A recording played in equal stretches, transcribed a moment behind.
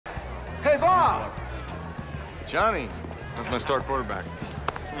boss! Johnny, how's my star quarterback?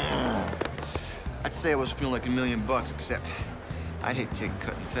 I'd say I was feeling like $1,000,000, except I'd hate to take a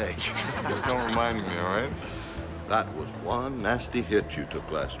cut and pay. Don't remind me, all right? That was one nasty hit you took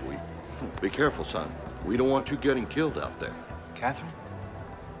last week. Be careful, son. We don't want you getting killed out there. Catherine?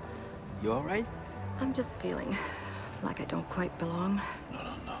 You all right? I'm just feeling like I don't quite belong. No.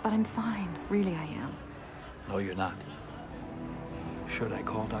 But I'm fine. Really, I am. No, you're not. Should I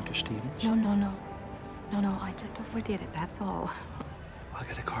call Dr. Stevens? No. No, I just overdid it, that's all. I'll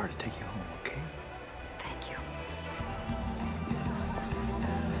get a car to take you home, okay? Thank you.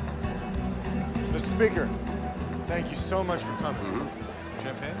 Mr. Speaker, thank you so much for coming. Some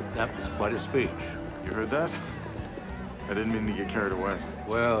champagne? That was quite a speech. You heard that? I didn't mean to get carried away.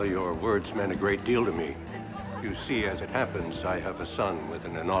 Well, your words meant a great deal to me. You see, as it happens, I have a son with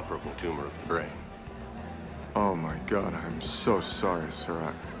an inoperable tumor of the brain. Oh my God, I'm so sorry,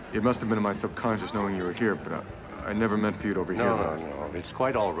 sir. It must have been in my subconscious knowing you were here, but I never meant for you to overhear that. No, it's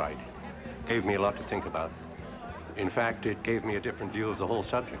quite all right. Gave me a lot to think about. In fact, it gave me a different view of the whole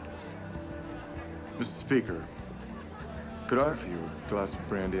subject. Mr. Speaker, could I offer you a glass of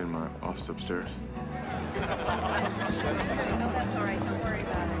brandy in my office upstairs? No, that's all right. Don't worry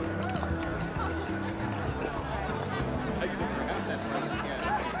about it.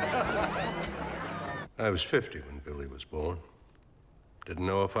 I was 50 when Billy was born. Didn't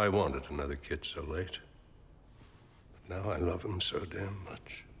know if I wanted another kid so late. But now I love him so damn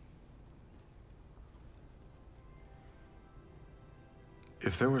much.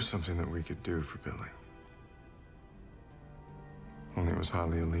 If there was something that we could do for Billy, only it was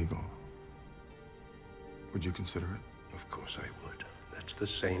highly illegal, would you consider it? Of course I would. That's the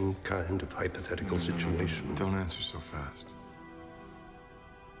same kind of hypothetical situation. Don't answer so fast.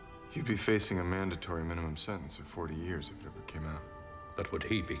 You'd be facing a mandatory minimum sentence of 40 years if it ever came out. But would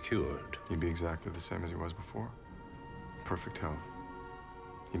he be cured? He'd be exactly the same as he was before. Perfect health.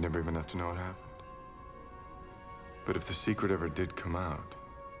 He'd never even have to know it happened. But if the secret ever did come out,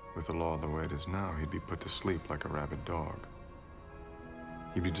 with the law the way it is now, he'd be put to sleep like a rabid dog.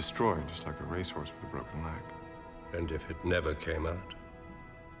 He'd be destroyed just like a racehorse with a broken leg. And if it never came out?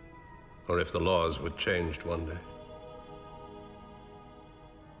 Or if the laws were changed one day?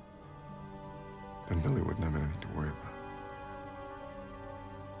 Then Billy wouldn't have anything to worry about.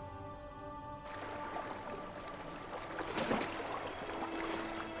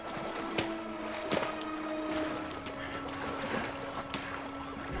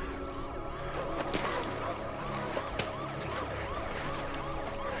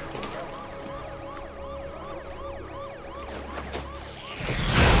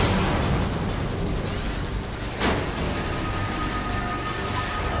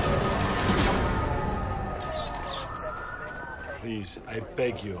 Please, I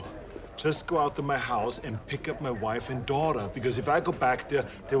beg you, just go out to my house and pick up my wife and daughter, because if I go back there,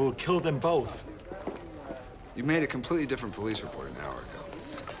 they will kill them both. You made a completely different police report an hour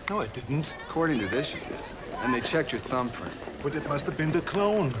ago. No, I didn't. According to this, you did. And they checked your thumbprint. But it must have been the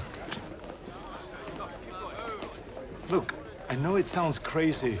clone. Look, I know it sounds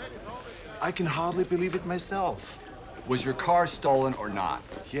crazy. I can hardly believe it myself. Was your car stolen or not?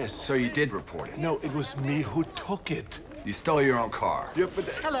 Yes. So you did report it? No, it was me who took it. You stole your own car? Yeah, but...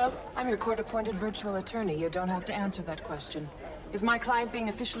 Hello, I'm your court-appointed virtual attorney. You don't have to answer that question. Is my client being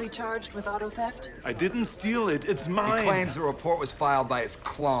officially charged with auto theft? I didn't steal it. It's mine. He claims the report was filed by his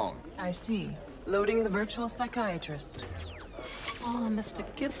clone. I see. Loading the virtual psychiatrist. Oh, Mr.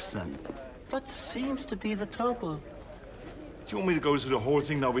 Gibson, what seems to be the trouble? Do you want me to go through the whole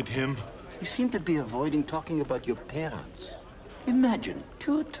thing now with him? You seem to be avoiding talking about your parents. Imagine,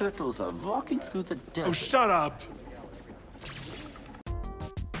 two turtles are walking through the desert. Oh, shut up!